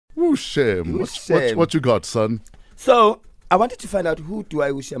Ooh, Shem. What you got, son? So I wanted to find out who do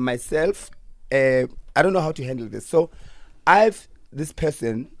I wish myself. I don't know how to handle this. So I've this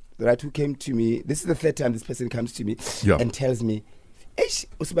person, right, who came to me. This is the third time this person comes to me and tells me,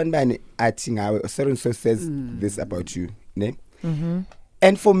 Usman so and so says this about you. Ne?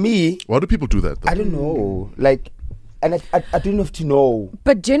 And for me, why do people do that, though? I don't know. Like, and I don't have to know.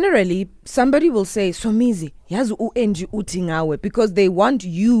 But generally, somebody will say, Somizi, yazi u-NG uthi ngawe, because they want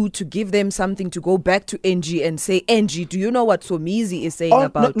you to give them something to go back to NG and say, NG, do you know what Somizi is saying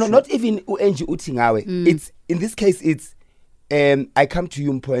about you? Not even u-NG uthi ngawe. It's, in this case, it's, I come to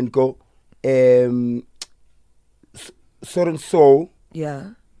you and go, so and so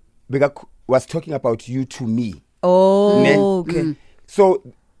was talking about you to me. Oh, okay. So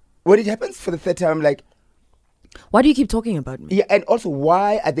when it happens for the third time, I'm like, why do you keep talking about me? Yeah, and also,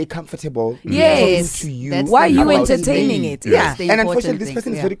 why are they comfortable yes, to you? Why are you entertaining it? Yeah. And unfortunately, this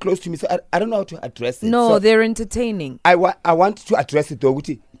person is very close to me, so I don't know how to address it. No, so they're entertaining. I want to address it, though.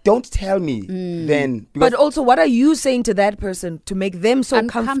 Don't tell me then. But also, what are you saying to that person to make them so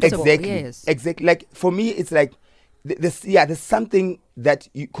comfortable? Exactly. Like, for me, it's like, there's something that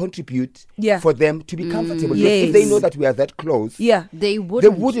you contribute for them to be comfortable. Yes. If they know that we are that close, they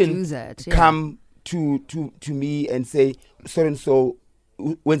wouldn't do that. Come to me and say, so and so,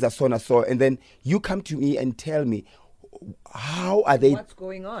 when's a son or so, and then you come to me and tell me, how are they? What's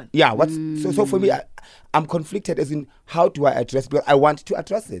going on? Yeah. So for me, I'm conflicted as in how do I address? Because I want to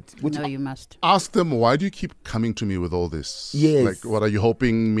address it. No, you must ask them. Why do you keep coming to me with all this? Yes. Like, what are you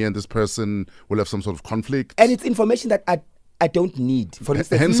hoping me and this person will have some sort of conflict? And it's information that I don't need. For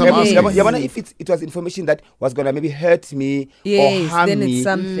instance, hence I'm asking. If it was information that was gonna maybe hurt me or harm then me, it's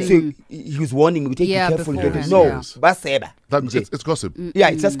something. so he was warning me, take be careful. It's gossip. Yeah,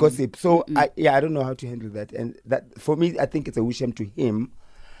 it's just gossip. So I don't know how to handle that. And that for me, I think it's a wisdom to him,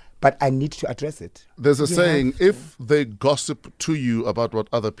 but I need to address it. There's a saying: if they gossip to you about what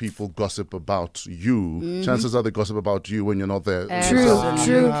other people gossip about you, chances are they gossip about you when you're not there.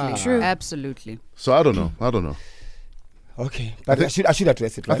 True. Absolutely. So I don't know. Okay, but I should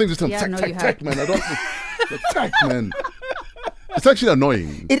address it. Right? I think just tack, man. I don't tack, man. It's actually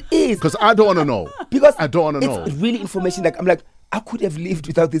annoying. It is because I don't want to know. Because I don't want to know. It's really information. Like I'm like, I could have lived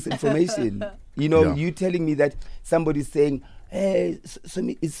without this information. You telling me that somebody's saying, "Hey,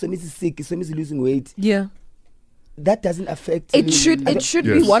 Somizi'S sick. Somizi'S losing weight." Yeah. That doesn't affect it me. should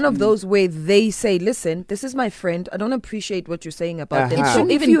be one of those where they say, listen, this is my friend, I don't appreciate what you're saying about them. So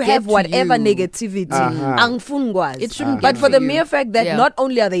if you have whatever negativity, it shouldn't. But for the mere fact that not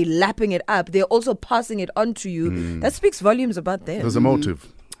only are they lapping it up, they're also passing it on to you, that speaks volumes about them. There's a motive.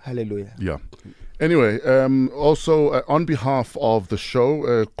 Hallelujah. Yeah. Anyway, also on behalf of the show,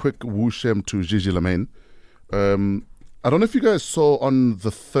 a quick woo Shem to Gigi Lamaine. I don't know if you guys saw on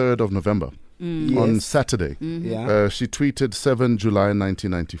the 3rd of November. On Saturday. She tweeted 7 July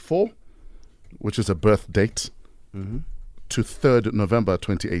 1994, which is a birth date, to 3rd November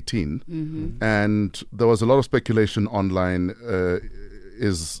 2018. And there was a lot of speculation online.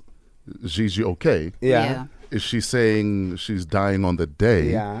 Is Gigi okay? Yeah. Is she saying she's dying on the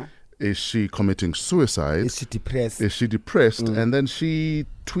day? Yeah. Is she committing suicide? Is she depressed? And then she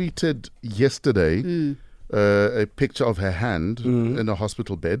tweeted yesterday a picture of her hand in a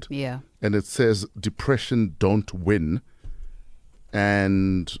hospital bed. Yeah. And it says, "Depression don't win."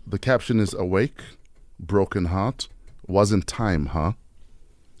 And the caption is, "Awake, broken heart, wasn't time, huh?"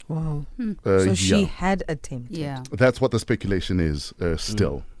 Wow. So she had attempted. Yeah. That's what the speculation is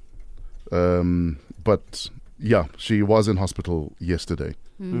still. But yeah, she was in hospital yesterday.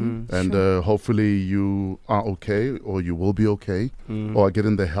 And hopefully you are okay, or you will be okay, or are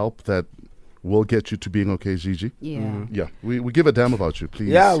getting the help that will get you to being okay, Gigi. Yeah. Yeah. We give a damn about you, please.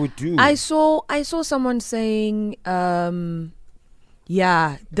 Yeah, we do. I saw someone saying, the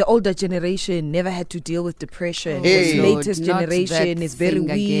older generation never had to deal with depression. This latest generation is very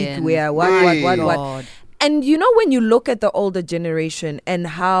weak. We are what. And when you look at the older generation and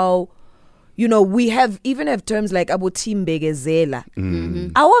how, we have terms like Abu Timbegezela.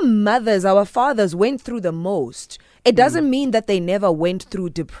 Our mothers, our fathers went through the most. It doesn't mean that they never went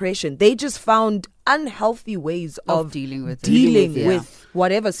through depression. They just found unhealthy ways of dealing with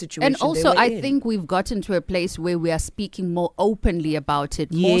whatever situation. And also, I think we've gotten to a place where we are speaking more openly about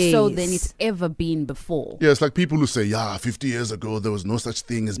it, more so than it's ever been before. Yeah, it's like people who say, 50 years ago, there was no such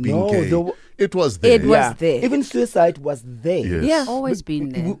thing as being gay. It was there. It was there. Even suicide was there. Yes. Yeah, always been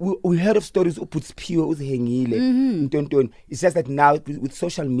there. We heard of stories who puts pure. It's just that now with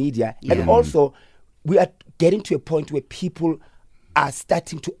social media, and also we are getting to a point where people are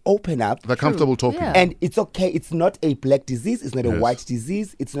starting to open up. They're comfortable talking. Yeah. And it's okay. It's not a black disease. It's not a white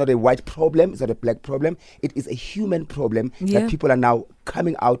disease. It's not a white problem. It's not a black problem. It is a human problem that people are now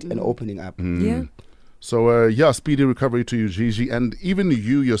coming out and opening up. Yeah. So, speedy recovery to you, Gigi. And even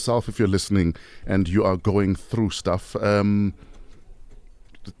you yourself, if you're listening and you are going through stuff,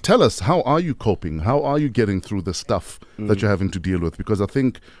 tell us, how are you coping? How are you getting through the stuff that you're having to deal with? Because I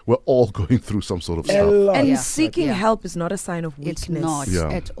think we're all going through some sort of stuff. And seeking help is not a sign of weakness. It's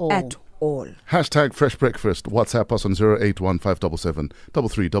not at all. At all. Hashtag Fresh Breakfast. WhatsApp us on 081 577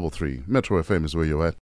 3333. Metro FM is where you're at.